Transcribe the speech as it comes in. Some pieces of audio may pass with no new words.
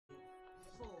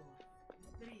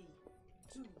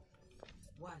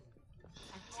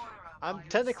I'm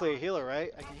technically a healer,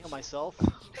 right? I can heal myself.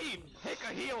 Team, pick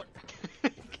a healer.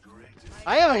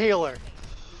 I am a healer.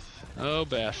 Oh,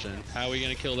 Bastion. How are we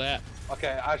gonna kill that?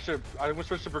 Okay, I'm gonna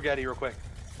switch to Brigetti real quick.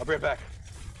 I'll be right back.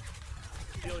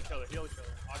 Heal each other, heal each other.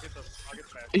 I'll get the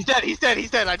smash. He's dead, he's dead,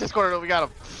 he's dead. I just scored it, we got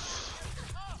him.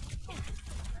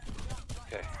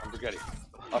 Okay, I'm Brigetti.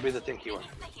 I'll be the tank healer.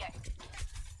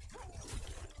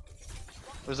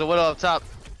 There's a widow up top.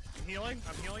 I'm healing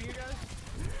you guys.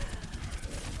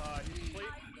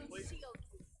 He's asleep.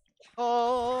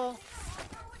 Oh,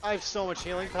 I have so much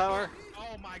healing power.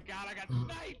 Oh my god, I got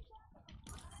sniped!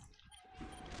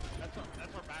 That's our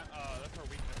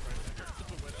weakness right there.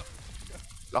 The widow.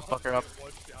 I'll fuck her up.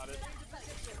 One-shotted.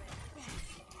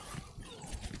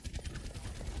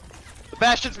 The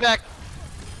Bastion's back.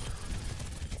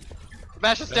 The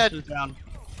Bastion's dead. Bastion's down.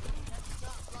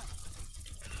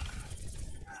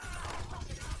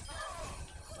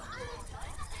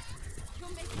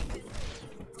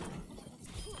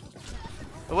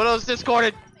 The widow's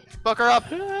discorded. Fuck her up.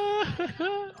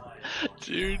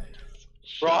 Dude.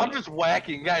 Bro, I'm just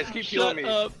whacking. Guys, keep healing me.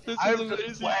 Up. This I'm is just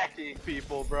amazing. whacking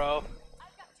people, bro.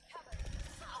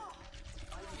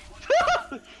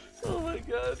 Oh my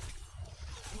god.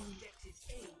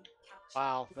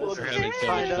 Wow, We're that's having so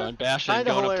much fun. Bastion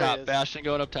going up top. Bastion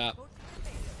going up top.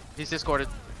 He's discorded.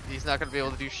 He's not gonna be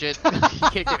able to do shit. He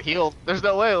can't get healed. There's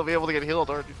no way he'll be able to get healed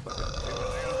or do fucking.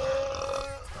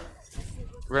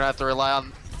 We're gonna have to rely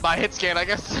on my hit scan, I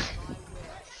guess.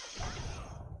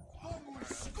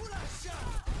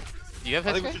 Do you have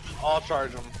I hit think we scan? should just all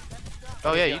charge them.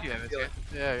 Oh yeah, you do have hit scan.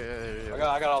 Yeah.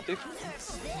 I got ulti.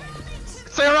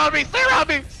 Stay around me! Stay around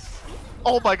me!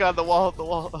 Oh my god, the wall, the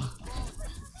wall.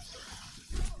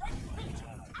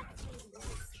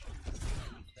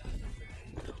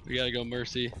 We gotta go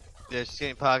Mercy. Yeah, she's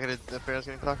getting pocketed. The Pharaoh's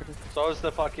getting pocketed. So is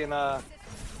the fucking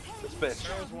this bitch.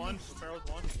 Sparrow's one.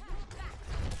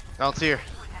 I don't see her.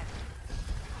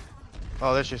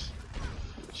 Oh, there she is.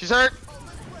 She's hurt!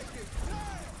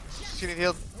 She's getting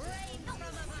healed.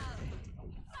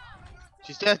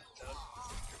 She's dead.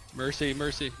 Mercy.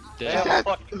 Damn, Dead.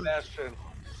 fucking Bastion.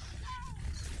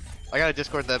 I gotta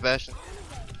discord that Bastion.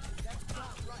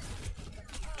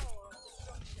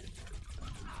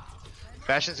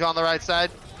 Bastion's on the right side.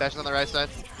 Bastion's on the right side.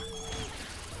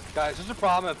 Guys, there's a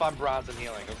problem if I'm bronze and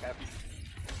healing, okay?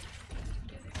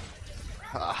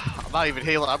 I'm not even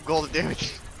healing, I'm golden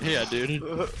damage. Yeah, dude.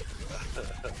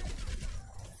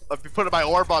 I've been putting my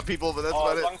orb on people, but that's Oh,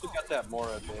 about as long it. as we got that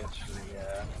Mora bitch,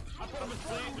 yeah.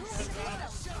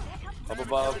 Up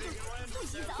above.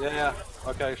 Yeah,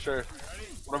 okay, sure.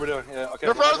 What are we doing? Yeah, okay.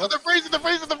 They're frozen, they're freezing,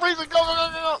 go.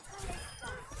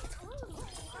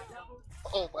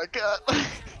 Oh my god.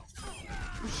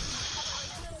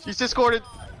 She's discorded.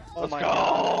 Oh Let's my go!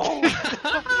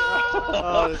 god.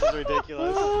 Oh, this is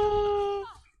ridiculous.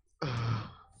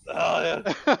 Oh,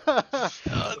 yeah.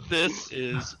 This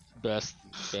is best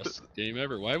game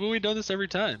ever. Why haven't we done this every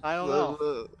time? I don't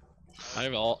know. I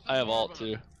have alt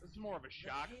too. This is more of a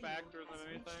shock factor than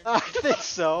anything. I think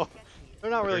so. They're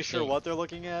not really They're sure so- what they're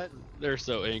looking at. They're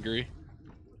so angry.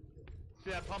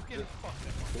 See that pumpkin? Fuck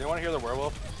that. You want to hear the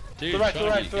werewolf? Dude, To the right, Sean, to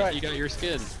the right, to the right. you got your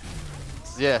skin.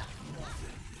 Yeah.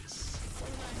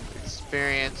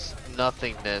 Experience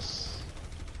nothingness.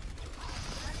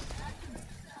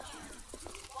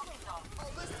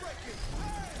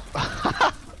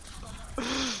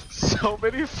 So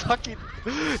many fucking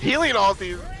healing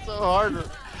ultis. So hard.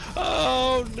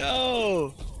 Oh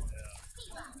no!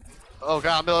 Oh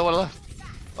god, I'm the only one left.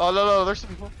 Oh no, there's some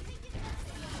people.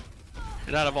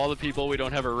 And out of all the people, we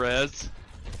don't have a res.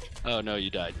 Oh no, you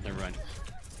died. Never mind.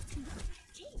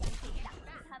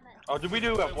 Oh, did we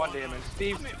do have 1 damage?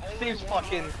 Steve's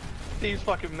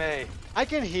fucking May. I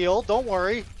can heal, don't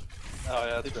worry. Oh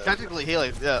yeah, that's It's good. technically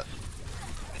healing, yeah.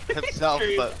 Himself,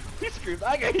 but He screams,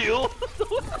 I can heal!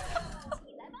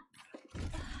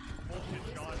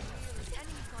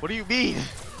 what do you mean?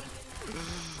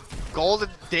 Golden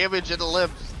damage in the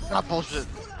limbs. It's not bullshit.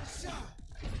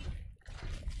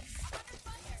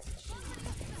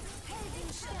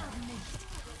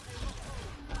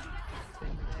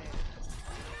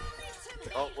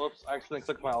 Oh, whoops, I accidentally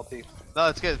clicked my ulti. No,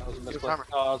 it's good. That was a Good misclick. timer.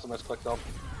 Oh, that was a misclick though.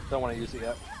 Don't want to use it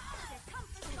yet.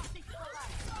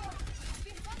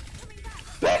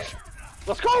 Bitch!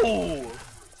 Let's go!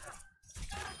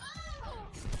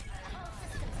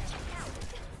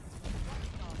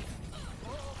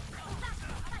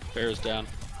 Bear's down.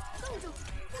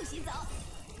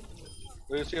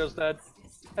 Lucio's dead.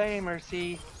 Hey,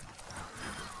 Mercy.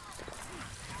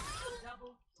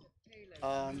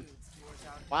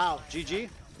 Wow, GG.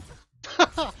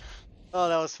 Oh,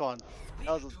 that was fun.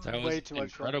 That was That way was too much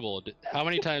incredible. How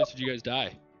many times did you guys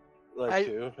die? Like I-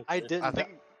 two. fun. I didn't. I think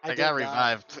I I got didn't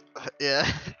die. revived.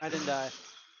 Yeah. I didn't die.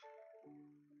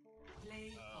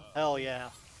 Hell yeah.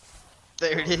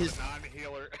 There it is.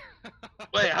 Non-healer.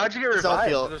 Wait, how'd you get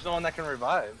Self-heal. revived? There's no one that can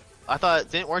revive. I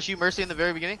thought, weren't you Mercy in the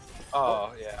very beginning?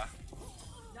 Oh, yeah.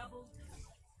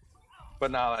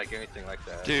 But not like anything like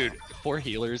that. Dude, 4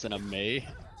 healers and a Mei?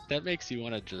 That makes you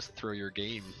want to just throw your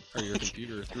game or your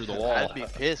computer through the wall. I'd be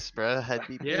pissed, bro. I'd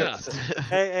be Yeah. pissed.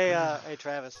 Hey,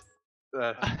 Travis.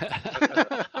 Uh,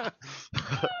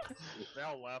 They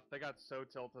all left. They got so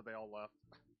tilted they all left.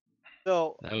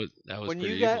 So that was when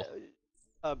pretty you guys,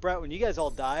 evil. Brett, when you guys all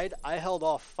died, I held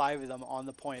off 5 of them on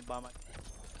the point by my.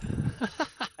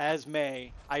 As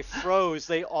May, I froze.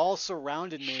 They all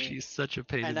surrounded me, She's such a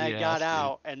pain in and the I ass, got dude.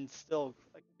 out and still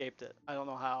escaped it. I don't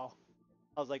know how.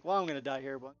 I was like, well, I'm gonna die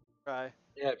here, but try.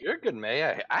 yeah, if you're a good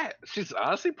May, she's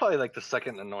honestly probably like the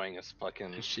second annoyingest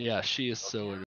fucking. She is so